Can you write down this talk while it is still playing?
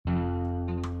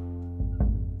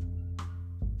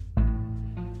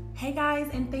Hey guys,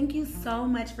 and thank you so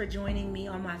much for joining me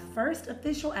on my first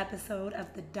official episode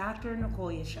of the Dr.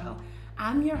 Nicolya Show.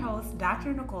 I'm your host,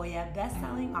 Dr. Nicolya,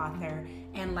 best-selling author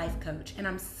and life coach, and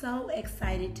I'm so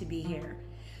excited to be here.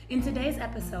 In today's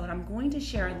episode, I'm going to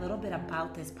share a little bit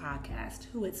about this podcast,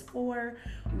 who it's for,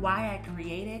 why I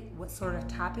created it, what sort of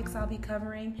topics I'll be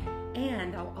covering,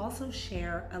 and I'll also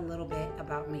share a little bit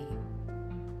about me.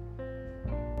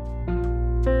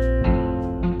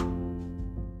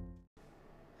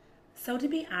 So to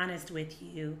be honest with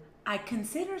you, I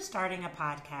considered starting a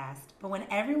podcast, but when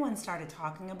everyone started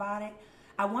talking about it,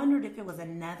 I wondered if it was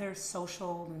another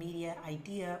social media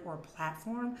idea or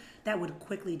platform that would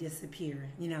quickly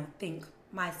disappear. Think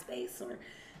MySpace or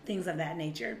things of that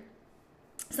nature.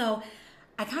 So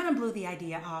I kind of blew the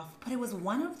idea off, but it was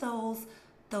one of those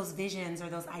visions or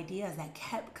those ideas that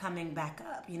kept coming back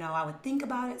up. I would think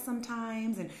about it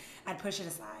sometimes and I'd push it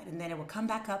aside, and then it would come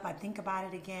back up. I'd think about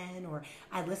it again, or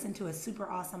I'd listen to a super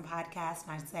awesome podcast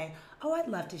and I'd say, oh, I'd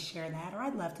love to share that, or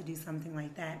I'd love to do something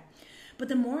like that. But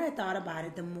the more I thought about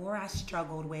it, the more I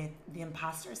struggled with the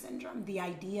imposter syndrome, the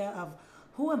idea of,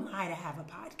 who am I to have a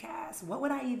podcast? What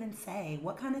would I even say?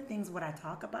 What kind of things would I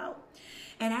talk about?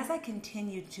 And as I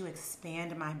continued to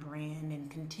expand my brand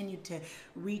and continued to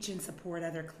reach and support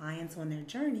other clients on their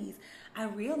journeys, I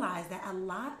realized that a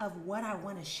lot of what I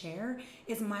want to share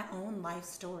is my own life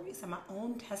stories and my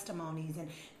own testimonies and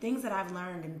things that I've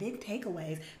learned and big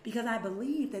takeaways, because I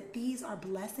believe that these are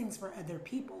blessings for other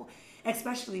people,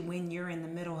 especially when you're in the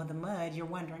middle of the mud, you're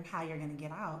wondering how you're going to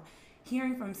get out.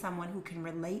 Hearing from someone who can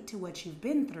relate to what you've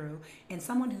been through and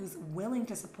someone who's willing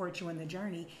to support you in the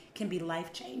journey can be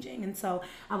life-changing. And so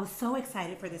I was so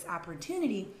excited for this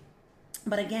opportunity.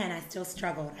 But again, I still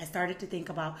struggled. I started to think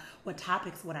about what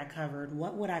topics would I cover,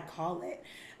 what would I call it?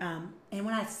 And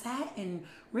when I sat and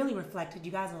really reflected,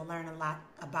 you guys will learn a lot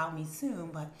about me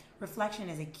soon, but reflection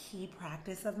is a key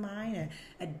practice of mine,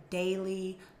 a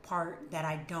daily part that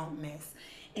I don't miss.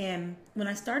 And when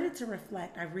I started to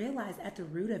reflect, I realized at the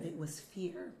root of it was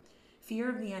fear. Fear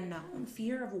of the unknown,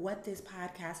 fear of what this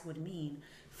podcast would mean,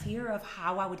 fear of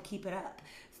how I would keep it up,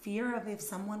 fear of if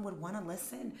someone would want to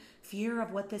listen, fear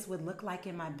of what this would look like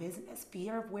in my business,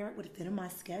 fear of where it would fit in my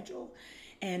schedule.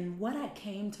 And what I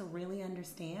came to really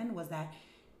understand was that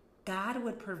God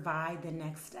would provide the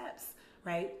next steps,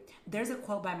 right? There's a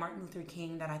quote by Martin Luther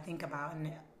King that I think about,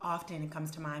 and often it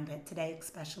comes to mind, but today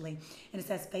especially. And it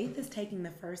says, faith is taking the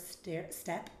first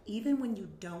step even when you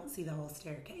don't see the whole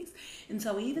staircase. And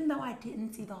so even though I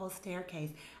didn't see the whole staircase,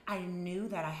 I knew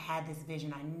that I had this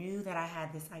vision. I knew that I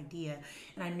had this idea,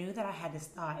 and I knew that I had this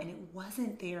thought, and it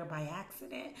wasn't there by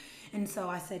accident. And so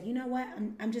I said, you know what?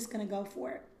 I'm just going to go for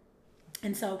it.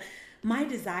 And so my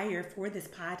desire for this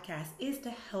podcast is to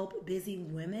help busy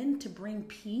women to bring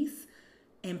peace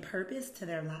and purpose to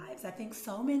their lives. I think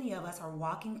so many of us are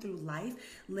walking through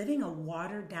life living a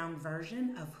watered down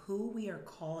version of who we are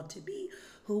called to be,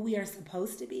 who we are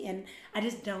supposed to be. And I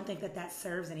just don't think that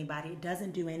serves anybody. It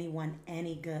doesn't do anyone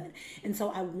any good. And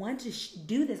so I want to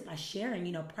do this by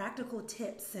sharing, practical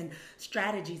tips and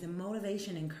strategies and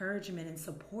motivation, encouragement, and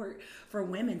support for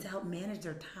women to help manage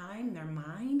their time, their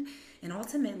mind, and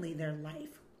ultimately their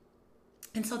life.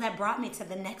 And so that brought me to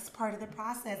the next part of the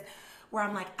process, where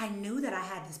I'm like, I knew that I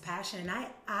had this passion, and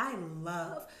I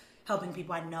love helping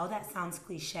people. I know that sounds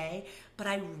cliche, but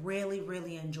I really,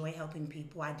 really enjoy helping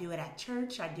people. I do it at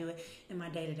church. I do it in my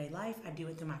day-to-day life. I do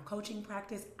it through my coaching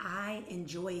practice. I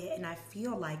enjoy it, and I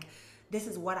feel like this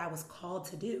is what I was called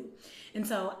to do. And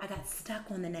so I got stuck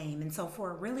on the name. And so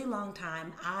for a really long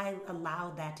time, I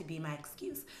allowed that to be my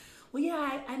excuse. Well,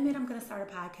 yeah, I admit I'm going to start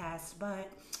a podcast,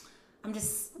 but I'm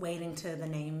just waiting till the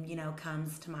name,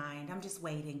 comes to mind. I'm just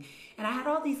waiting. And I had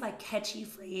all these catchy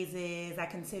phrases. I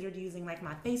considered using my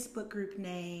Facebook group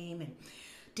name and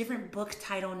different book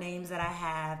title names that I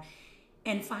have.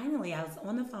 And finally, I was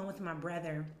on the phone with my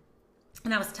brother,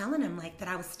 and I was telling him that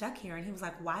I was stuck here. And he was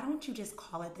like, why don't you just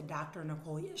call it the Dr.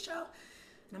 Nicolya Show?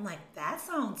 And I'm like, that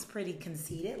sounds pretty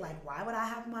conceited. Why would I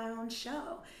have my own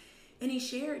show? And he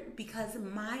shared, because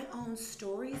my own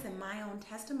stories and my own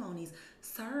testimonies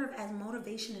serve as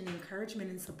motivation and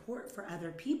encouragement and support for other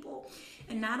people.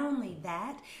 And not only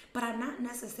that, but I'm not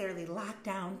necessarily locked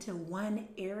down to one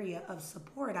area of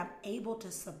support. I'm able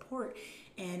to support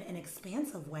in an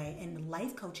expansive way, in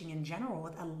life coaching in general,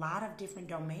 with a lot of different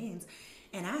domains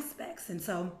and aspects. And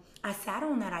so I sat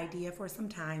on that idea for some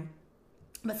time,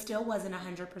 but still wasn't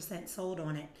 100% sold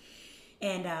on it.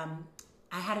 And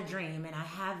I had a dream, and I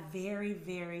have very,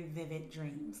 very vivid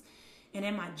dreams. And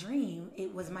in my dream,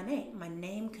 it was my name. My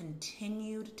name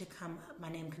continued to come up. My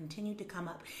name continued to come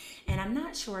up. And I'm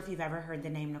not sure if you've ever heard the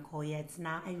name Nicolya. It's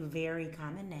not a very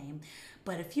common name.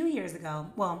 But a few years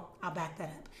ago, well, I'll back that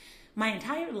up. My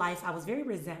entire life, I was very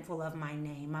resentful of my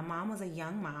name. My mom was a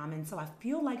young mom, and so I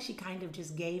feel like she kind of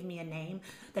just gave me a name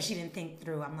that she didn't think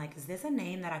through. I'm like, is this a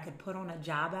name that I could put on a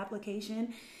job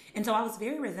application? And so I was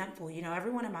very resentful. You know,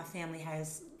 everyone in my family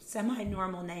has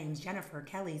semi-normal names: Jennifer,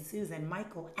 Kelly, Susan,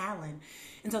 Michael, Alan.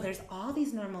 And so there's all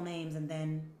these normal names and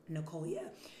then Nicolya.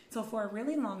 So for a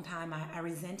really long time, I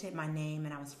resented my name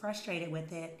and I was frustrated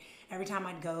with it. Every time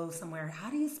I'd go somewhere, how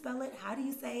do you spell it? How do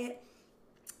you say it?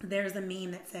 There's a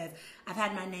meme that says, I've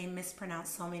had my name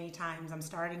mispronounced so many times, I'm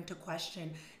starting to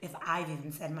question if I've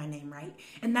even said my name right.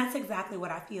 And that's exactly what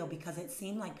I feel, because it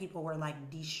seemed like people were like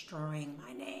destroying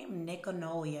my name,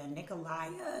 Nicolya,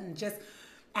 Nicolya, and just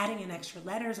adding in extra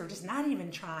letters or just not even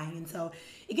trying. And so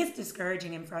it gets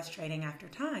discouraging and frustrating after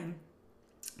time.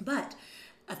 But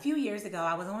a few years ago,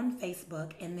 I was on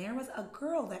Facebook and there was a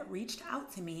girl that reached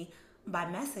out to me by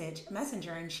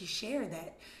messenger, and she shared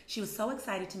that she was so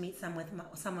excited to meet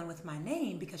someone with my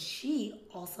name because she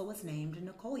also was named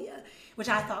Nicolya, which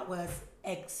I thought was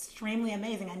extremely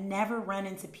amazing. I never run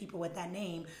into people with that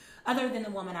name other than the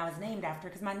woman I was named after,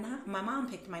 because my mom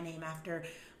picked my name after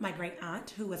my great aunt,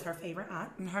 who was her favorite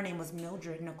aunt, and her name was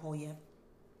Mildred Nicolya.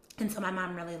 And so my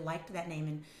mom really liked that name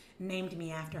and named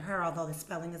me after her, although the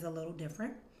spelling is a little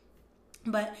different.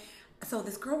 But so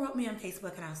this girl wrote me on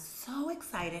Facebook and I was so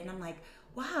excited, and I'm like,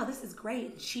 wow, this is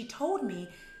great. She told me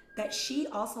that she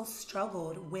also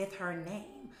struggled with her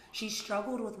name. She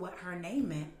struggled with what her name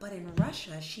meant, but in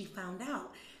Russia, she found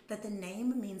out that the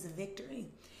name means victory.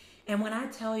 And when I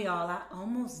tell y'all, I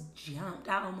almost jumped.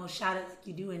 I almost shouted like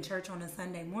you do in church on a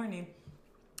Sunday morning,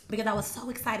 because I was so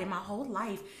excited. My whole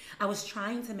life, I was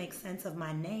trying to make sense of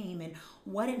my name and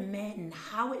what it meant and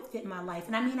how it fit my life.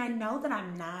 And I mean, I know that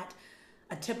I'm not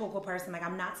a typical person. Like,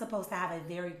 I'm not supposed to have a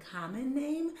very common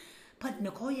name, but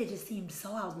Nicolya just seemed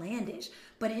so outlandish.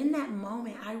 But in that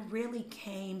moment, I really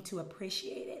came to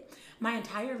appreciate it. My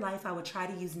entire life, I would try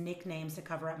to use nicknames to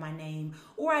cover up my name,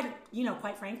 or I'd,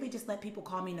 quite frankly, just let people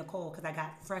call me Nicole because I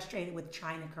got frustrated with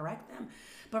trying to correct them.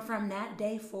 But from that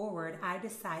day forward, I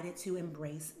decided to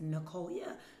embrace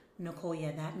Nicolya.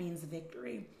 Nicolya, that means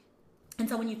victory. And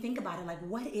so when you think about it, like,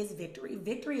 what is victory?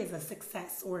 Victory is a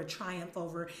success or a triumph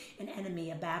over an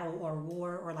enemy, a battle or a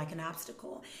war, or like an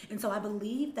obstacle. And so I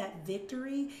believe that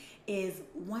victory is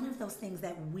one of those things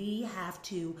that we have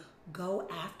to go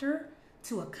after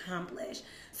to accomplish.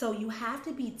 So you have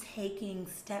to be taking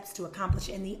steps to accomplish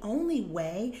it. And the only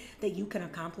way that you can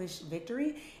accomplish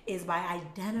victory is by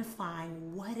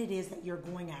identifying what it is that you're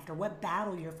going after, what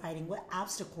battle you're fighting, what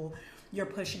obstacle you're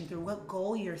pushing through, what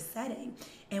goal you're setting.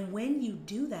 And when you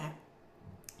do that,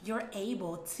 you're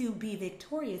able to be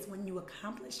victorious when you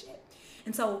accomplish it.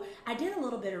 And so I did a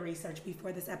little bit of research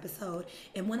before this episode,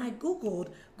 and when I Googled,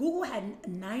 Google had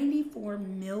 94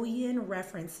 million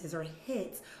references or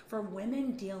hits for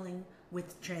women dealing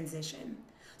with transition.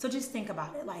 So just think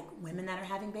about it, like women that are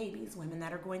having babies, women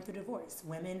that are going through divorce,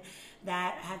 women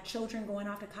that have children going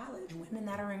off to college, women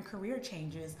that are in career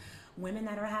changes, women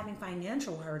that are having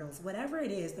financial hurdles, whatever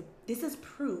it is. This is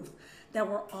proof that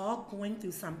we're all going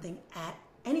through something at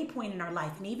any point in our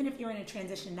life. And even if you're in a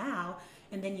transition now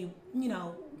and then you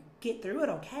get through it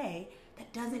okay,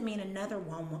 that doesn't mean another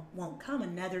one won't come,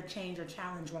 another change or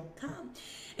challenge won't come.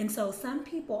 And so some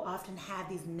people often have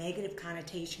these negative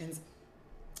connotations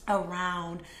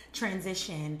around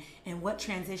transition and what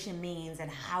transition means and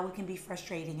how it can be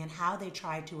frustrating and how they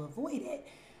try to avoid it.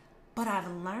 But I've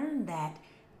learned that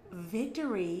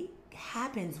victory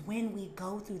happens when we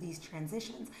go through these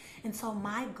transitions. And so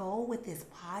my goal with this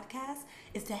podcast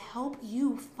is to help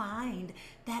you find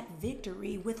that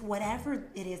victory with whatever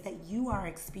it is that you are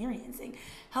experiencing,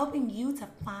 helping you to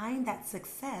find that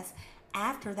success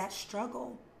after that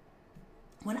struggle.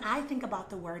 When I think about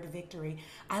the word victory,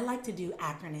 I like to do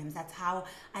acronyms. That's how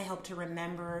I help to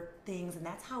remember things, and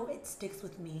that's how it sticks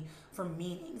with me for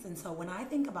meanings. And so when I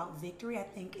think about victory, I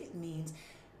think it means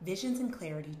visions and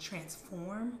clarity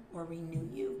transform or renew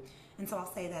you. And so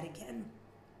I'll say that again.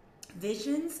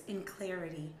 Visions and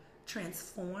clarity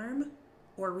transform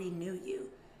or renew you.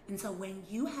 And so when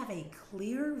you have a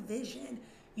clear vision,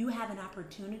 you have an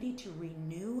opportunity to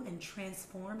renew and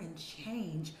transform and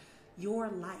change your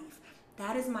life.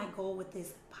 That is my goal with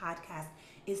this podcast,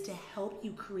 is to help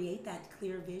you create that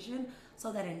clear vision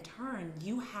so that in turn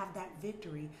you have that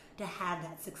victory to have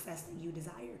that success that you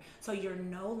desire. So you're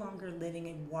no longer living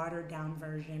a watered down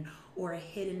version or a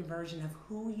hidden version of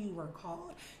who you were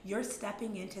called. You're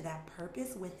stepping into that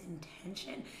purpose with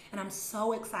intention. And I'm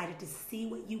so excited to see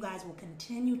what you guys will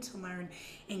continue to learn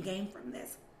and gain from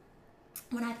this.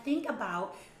 When I think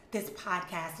about this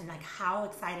podcast and like how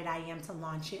excited I am to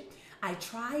launch it, I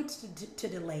tried to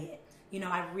delay it.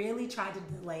 I really tried to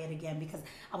delay it again because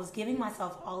I was giving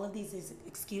myself all of these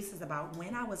excuses about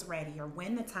when I was ready or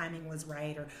when the timing was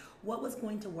right or what was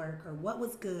going to work or what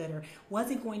was good or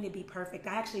wasn't going to be perfect.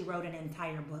 I actually wrote an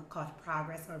entire book called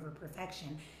Progress Over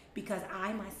Perfection because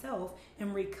I myself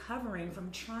am recovering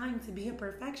from trying to be a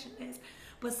perfectionist.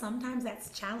 But sometimes that's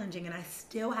challenging, and I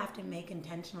still have to make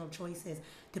intentional choices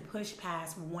to push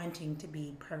past wanting to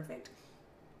be perfect.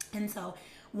 And so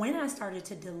when I started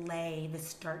to delay the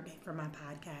start date for my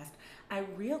podcast, I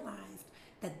realized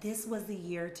that this was the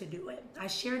year to do it. I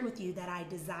shared with you that I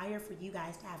desire for you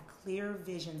guys to have clear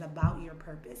visions about your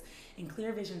purpose and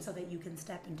clear vision so that you can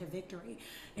step into victory.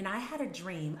 And I had a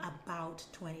dream about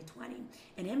 2020.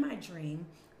 And in my dream,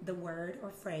 the word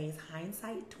or phrase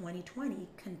hindsight 2020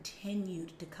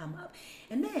 continued to come up.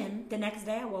 And then the next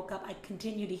day I woke up, I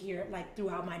continued to hear it like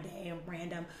throughout my day and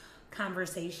random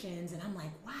conversations. And I'm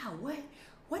like, wow,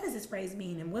 what does this phrase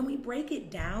mean? And when we break it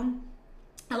down,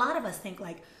 a lot of us think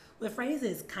like the phrase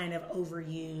is kind of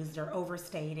overused or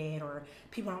overstated or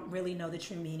people don't really know the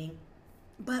true meaning.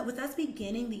 But with us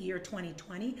beginning the year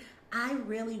 2020, I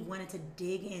really wanted to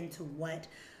dig into what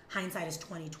hindsight is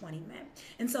 2020 meant.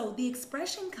 And so the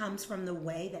expression comes from the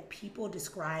way that people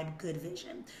describe good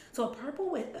vision. So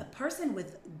a person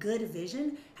with good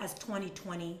vision has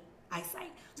 20/20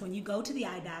 eyesight. So when you go to the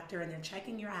eye doctor and they're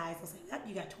checking your eyes, they'll say, yep,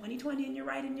 you got 20/20 in your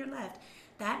right and your left.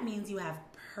 That means you have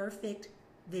perfect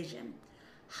vision.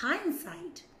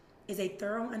 Hindsight is a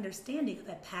thorough understanding of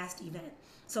a past event.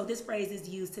 So this phrase is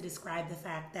used to describe the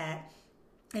fact that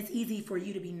it's easy for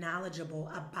you to be knowledgeable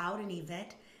about an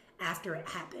event after it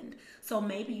happened. So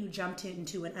maybe you jumped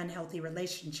into an unhealthy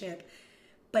relationship,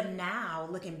 but now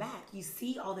looking back, you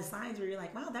see all the signs where you're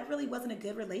like, wow, that really wasn't a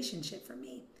good relationship for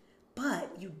me.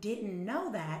 But you didn't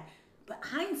know that. But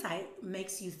hindsight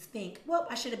makes you think, well,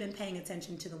 I should have been paying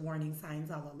attention to the warning signs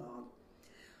all along.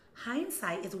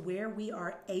 Hindsight is where we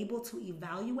are able to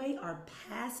evaluate our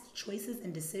past choices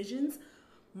and decisions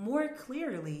more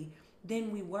clearly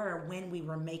than we were when we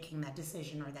were making that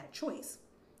decision or that choice.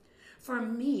 For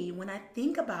me, when I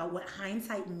think about what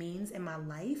hindsight means in my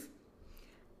life,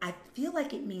 I feel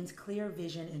like it means clear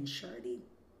vision and surety.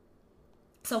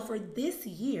 So for this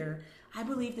year, I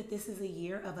believe that this is a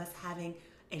year of us having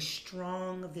a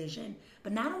strong vision,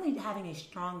 but not only having a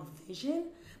strong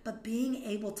vision, but being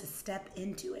able to step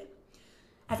into it.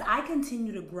 As I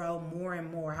continue to grow more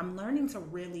and more, I'm learning to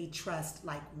really trust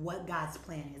like what God's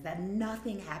plan is, that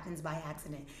nothing happens by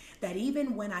accident, that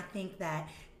even when I think that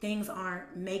things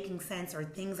aren't making sense or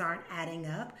things aren't adding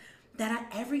up, that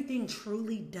everything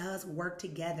truly does work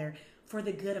together for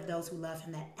the good of those who love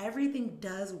him, that everything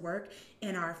does work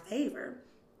in our favor.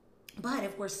 But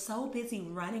if we're so busy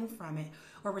running from it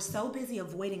or we're so busy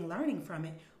avoiding learning from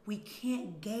it, we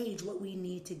can't gauge what we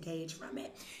need to gauge from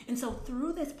it. And so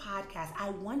through this podcast,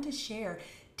 I want to share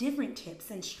different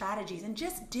tips and strategies and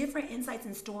just different insights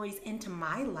and stories into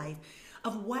my life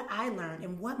of what I learned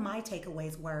and what my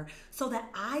takeaways were so that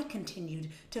I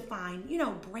continued to find,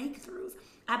 breakthroughs.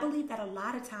 I believe that a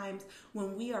lot of times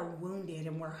when we are wounded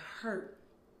and we're hurt,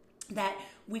 that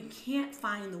we can't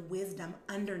find the wisdom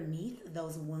underneath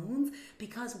those wounds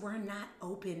because we're not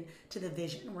open to the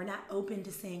vision. We're not open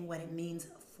to seeing what it means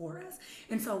for us.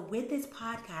 And so with this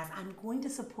podcast, I'm going to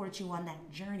support you on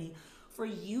that journey for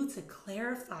you to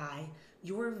clarify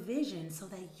your vision so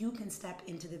that you can step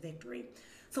into the victory.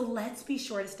 So let's be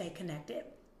sure to stay connected.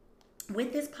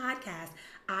 With this podcast,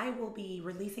 I will be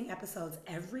releasing episodes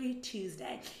every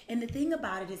Tuesday. And the thing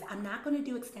about it is I'm not going to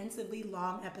do extensively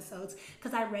long episodes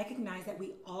because I recognize that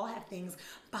we all have things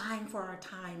vying for our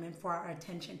time and for our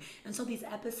attention. And so these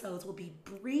episodes will be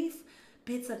brief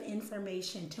bits of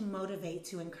information to motivate,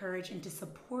 to encourage, and to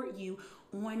support you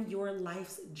on your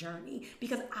life's journey,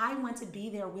 because I want to be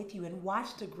there with you and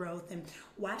watch the growth and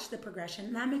watch the progression.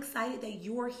 And I'm excited that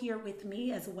you're here with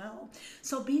me as well.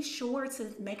 So be sure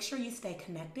to make sure you stay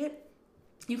connected.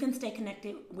 You can stay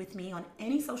connected with me on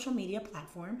any social media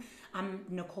platform. I'm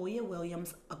Nicolya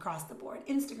Williams across the board.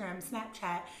 Instagram,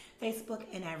 Snapchat, Facebook,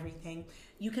 and everything.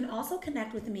 You can also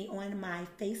connect with me on my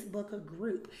Facebook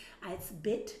group. It's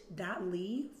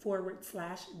bit.ly/Dr.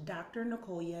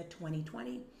 Nicolya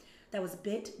 2020. That was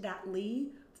bit.ly/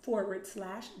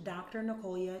 Dr.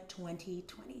 Nicolya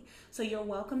 2020. So you're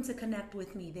welcome to connect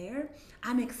with me there.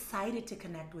 I'm excited to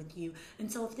connect with you.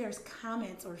 And so if there's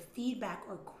comments or feedback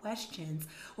or questions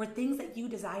or things that you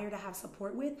desire to have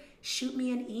support with, shoot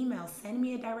me an email, send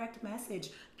me a direct message,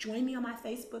 join me on my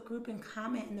Facebook group and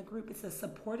comment in the group. It's a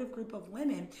supportive group of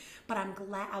women, but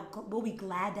we'll be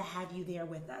glad to have you there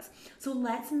with us. So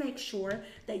let's make sure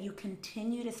that you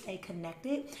continue to stay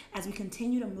connected as we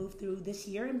continue to move through this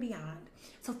year and beyond.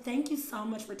 So thank you so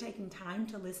much for taking time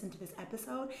to listen to this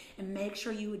episode, and make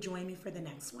sure you would join me for the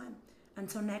next one.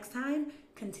 Until next time,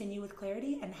 continue with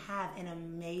clarity and have an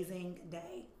amazing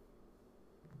day.